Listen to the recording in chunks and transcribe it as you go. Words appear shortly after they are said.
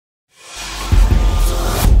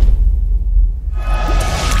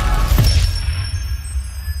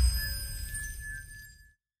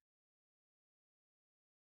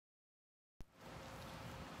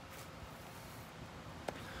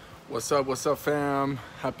What's up, fam?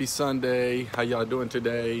 Happy Sunday. How y'all doing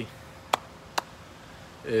today?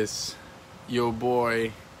 It's your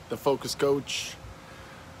boy, the Focus Coach,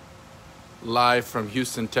 live from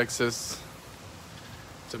Houston, Texas.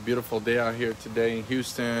 It's a beautiful day out here today in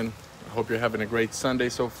Houston. I hope you're having a great Sunday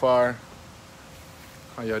so far.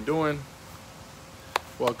 How y'all doing?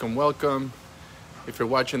 Welcome. If you're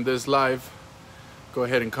watching this live, go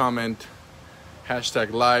ahead and comment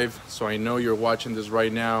 #live so I know you're watching this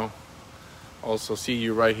right now. Also see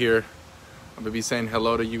you right here. I'm gonna be saying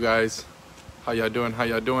hello to you guys. How y'all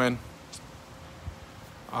doing?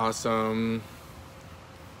 Awesome.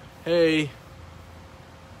 Hey.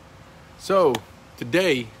 So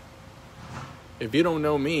today, if you don't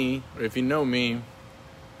know me, or if you know me,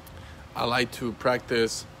 I like to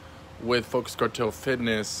practice with Focus Cartel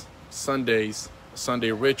Fitness Sundays,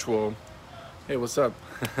 Sunday ritual. Hey, what's up?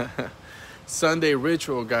 Sunday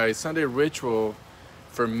ritual, guys. Sunday ritual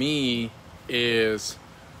for me is,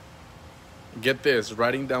 get this,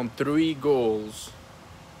 writing down 3 goals,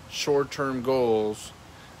 short-term goals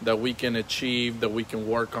that we can achieve, that we can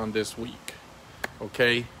work on this week.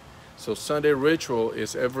 Okay? So Sunday ritual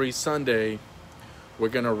is every Sunday we're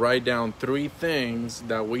going to write down 3 things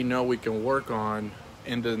that we know we can work on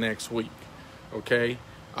in the next week. Okay?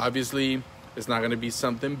 Obviously, it's not going to be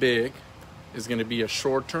something big. It's going to be a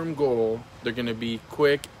short-term goal. They're going to be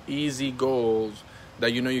quick, easy goals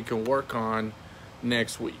that you know you can work on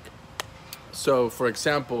next week. So, for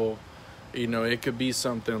example, it could be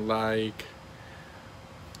something like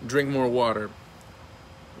drink more water,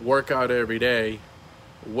 work out every day,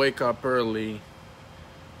 wake up early,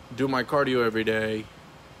 do my cardio every day,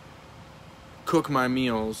 cook my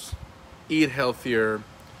meals, eat healthier,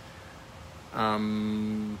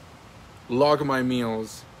 log my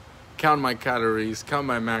meals, count my calories, count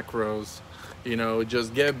my macros,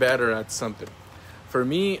 just get better at something. For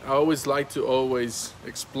me, I always like to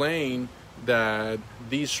explain that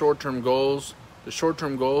these short-term goals, the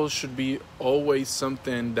short-term goals should be always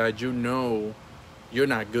something that you know you're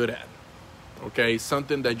not good at, okay?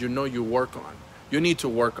 Something that you know you need to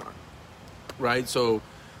work on, right? So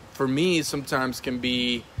for me, sometimes can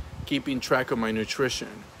be keeping track of my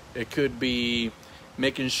nutrition. It could be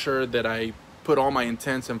making sure that I put all my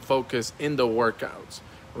intents and focus in the workouts,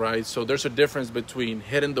 right? So there's a difference between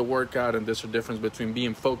hitting the workout and there's a difference between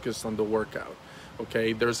being focused on the workout,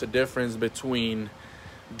 okay? There's a difference between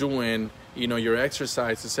doing, your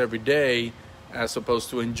exercises every day as opposed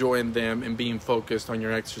to enjoying them and being focused on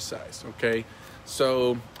your exercise, okay?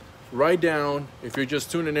 So write down, if you're just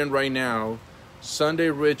tuning in right now, Sunday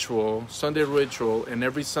ritual, and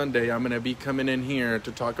every Sunday I'm going to be coming in here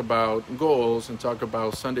to talk about goals and talk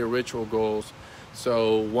about Sunday ritual goals.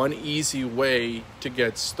 So one easy way to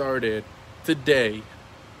get started today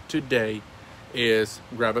is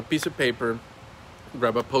grab a piece of paper,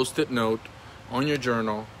 grab a Post-it note on your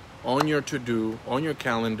journal, on your to-do, on your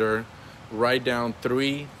calendar, write down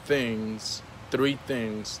 3 things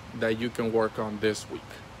that you can work on this week,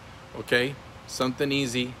 okay? Something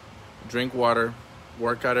easy. Drink water,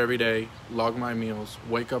 work out every day, log my meals,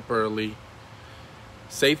 wake up early,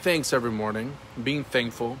 say thanks every morning, being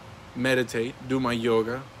thankful, meditate, do my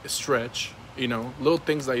yoga, stretch, little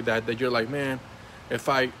things like that you're like, man, if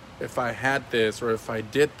I had this or if I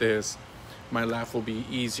did this, my life will be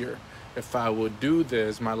easier. If I would do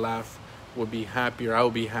this, my life would be happier. I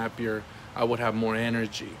would be happier. I would have more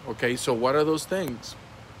energy. Okay, so what are those things?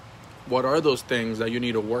 What are those things that you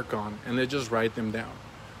need to work on? And then just write them down.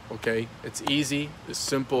 Okay, it's easy, it's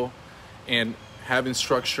simple, and having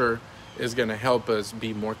structure is going to help us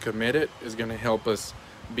be more committed, is going to help us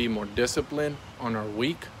be more disciplined on our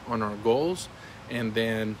week, on our goals, and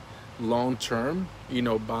then long term,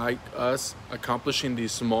 by us accomplishing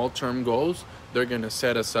these small term goals, they're going to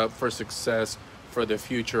set us up for success for the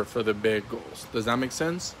future, for the big goals. Does that make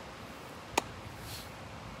sense?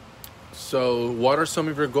 So what are some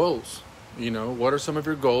of your goals? What are some of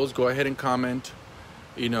your goals? Go ahead and comment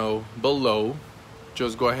below.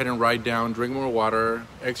 Just go ahead and write down, drink more water,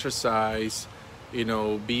 exercise,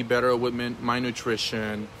 be better with my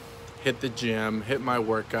nutrition, hit the gym, hit my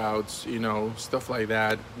workouts, stuff like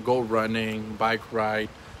that. Go running, bike ride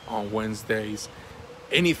on Wednesdays,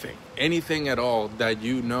 anything at all that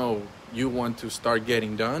you want to start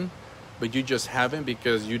getting done, but you just haven't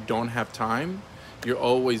because you don't have time. You're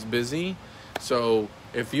always busy. So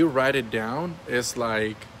if you write it down, it's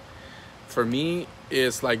like, for me,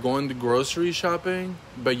 it's like going to grocery shopping,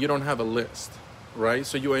 but you don't have a list, right?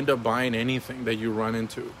 So you end up buying anything that you run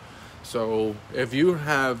into. So if you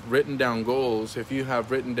have written down goals, if you have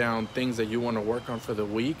written down things that you want to work on for the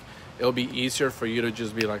week, it'll be easier for you to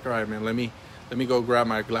just be like, all right, man, let me let me go grab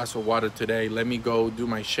my glass of water today. Let me go do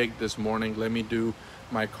my shake this morning. Let me do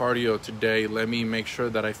my cardio today. Let me make sure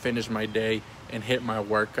that I finish my day and hit my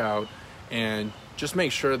workout. And just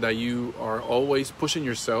make sure that you are always pushing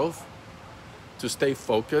yourself to stay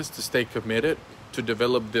focused, to stay committed, to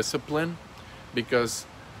develop discipline, because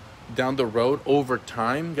down the road, over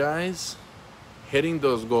time, guys, hitting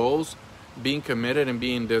those goals, being committed and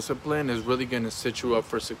being disciplined is really going to set you up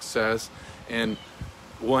for success. And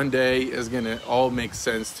one day is going to all make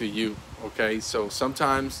sense to you. Okay, so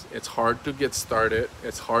sometimes it's hard to get started.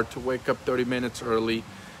 It's hard to wake up 30 minutes early.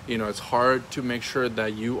 You know, it's hard to make sure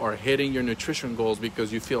that you are hitting your nutrition goals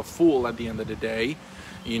because you feel full at the end of the day.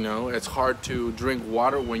 You know, it's hard to drink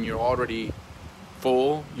water when you're already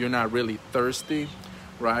full. You're not really thirsty,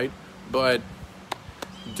 right? But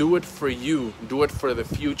do it for you. Do it for the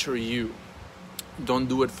future you. Don't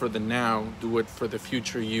do it for the now. Do it for the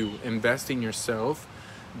future you. Invest in yourself.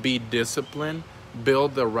 Be disciplined.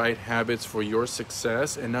 Build the right habits for your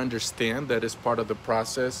success, and understand that it's part of the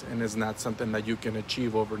process and is not something that you can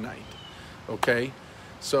achieve overnight. Okay?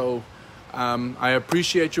 So I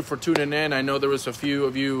appreciate you for tuning in. I know there was a few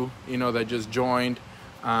of you, that just joined.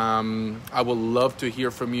 I would love to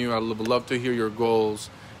hear from you. I would love to hear your goals,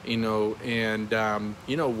 and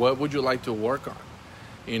what would you like to work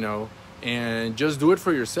on, and just do it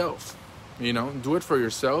for yourself, do it for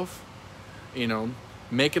yourself,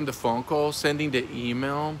 making the phone call, sending the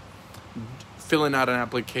email, filling out an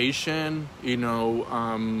application,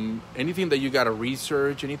 anything that you got to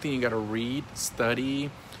research, anything you got to read,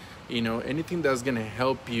 study, anything that's going to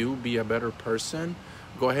help you be a better person.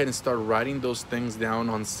 Go ahead and start writing those things down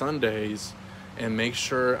on Sundays, and make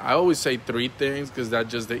sure, I always say 3 things because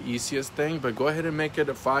that's just the easiest thing, but go ahead and make it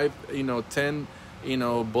a 5, 10,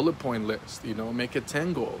 bullet point list, make it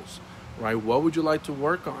 10 goals, right? What would you like to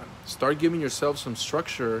work on? Start giving yourself some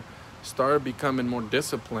structure, start becoming more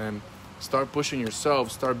disciplined, start pushing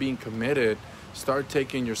yourself, start being committed, start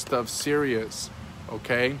taking your stuff serious,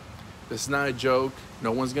 okay? It's not a joke.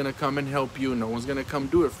 No one's gonna come and help you. No one's gonna come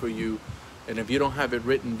do it for you. And if you don't have it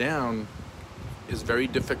written down, it's very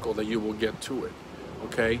difficult that you will get to it,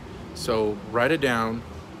 okay? So write it down.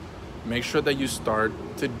 Make sure that you start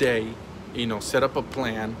today, set up a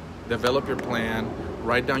plan, develop your plan,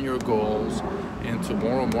 write down your goals, and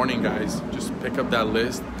tomorrow morning, guys, just pick up that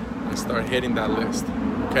list and start hitting that list,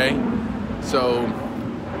 okay? So,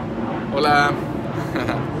 hola.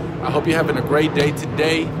 I hope you're having a great day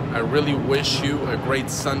today. I really wish you a great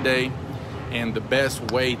Sunday. And the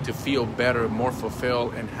best way to feel better, more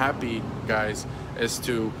fulfilled, and happy, guys, is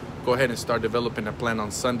to go ahead and start developing a plan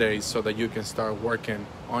on Sundays so that you can start working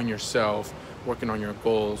on yourself, working on your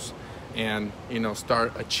goals, and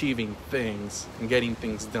start achieving things and getting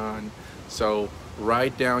things done. So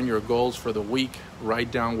write down your goals for the week.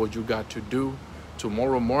 Write down what you got to do.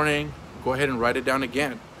 Tomorrow morning, go ahead and write it down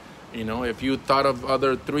again. If you thought of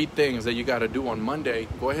other 3 things that you got to do on Monday,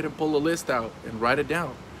 go ahead and pull a list out and write it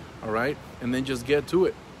down. All right, and then just get to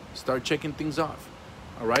it. Start checking things off.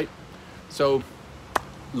 All right, so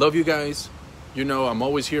love you guys. I'm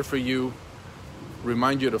always here for you.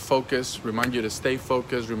 Remind you to focus, remind you to stay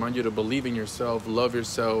focused, remind you to believe in yourself, love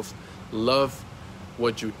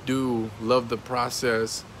what you do, love the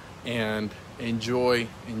process, and enjoy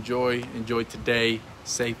today.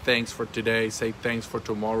 Say thanks for today, say thanks for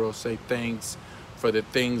tomorrow, say thanks for the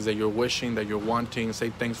things that you're wishing, that you're wanting,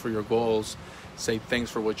 say thanks for your goals, say thanks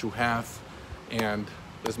for what you have, and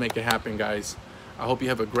let's make it happen, guys. I hope you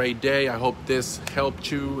have a great day. I hope this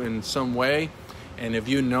helped you in some way. And if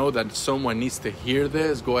you know that someone needs to hear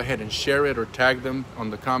this, go ahead and share it or tag them on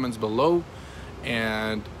the comments below.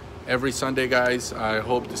 And every Sunday, guys, I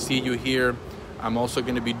hope to see you here. I'm also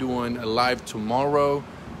going to be doing a live tomorrow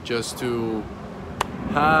just to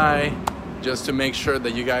make sure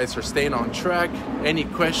that you guys are staying on track. Any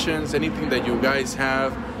questions, anything that you guys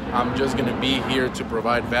have, I'm just going to be here to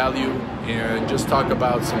provide value and just talk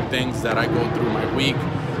about some things that I go through my week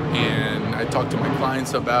and I talk to my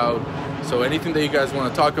clients about. So anything that you guys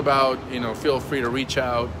want to talk about, feel free to reach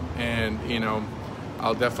out, and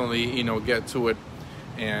I'll definitely get to it.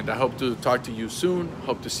 And I hope to talk to you soon.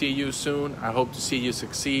 Hope to see you soon. I hope to see you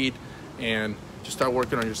succeed, and just start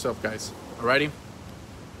working on yourself, guys. Alrighty?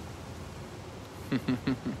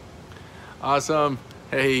 Awesome.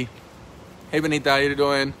 Hey Benita, how you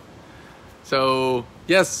doing? So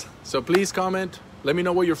yes, so please comment. Let me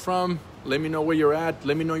know where you're from. Let me know where you're at.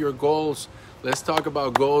 Let me know your goals. Let's talk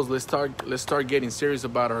about goals. Let's start getting serious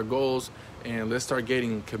about our goals, and let's start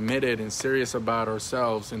getting committed and serious about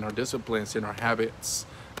ourselves and our disciplines and our habits.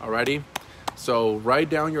 Alrighty? So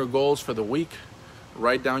write down your goals for the week.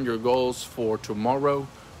 Write down your goals for tomorrow.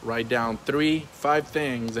 Write down 3-5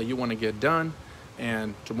 things that you want to get done,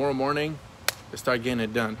 and tomorrow morning, start getting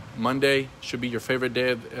it done. Monday should be your favorite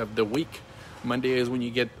day of the week. Monday is when you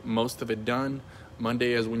get most of it done.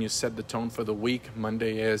 Monday is when you set the tone for the week.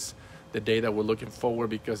 Monday is the day that we're looking forward,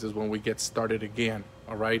 because it's when we get started again.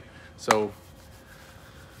 All right. So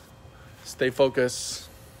stay focused,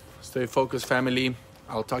 family.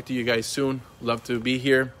 I'll talk to you guys soon. Love to be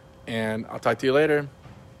here, and I'll talk to you later.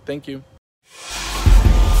 Thank you.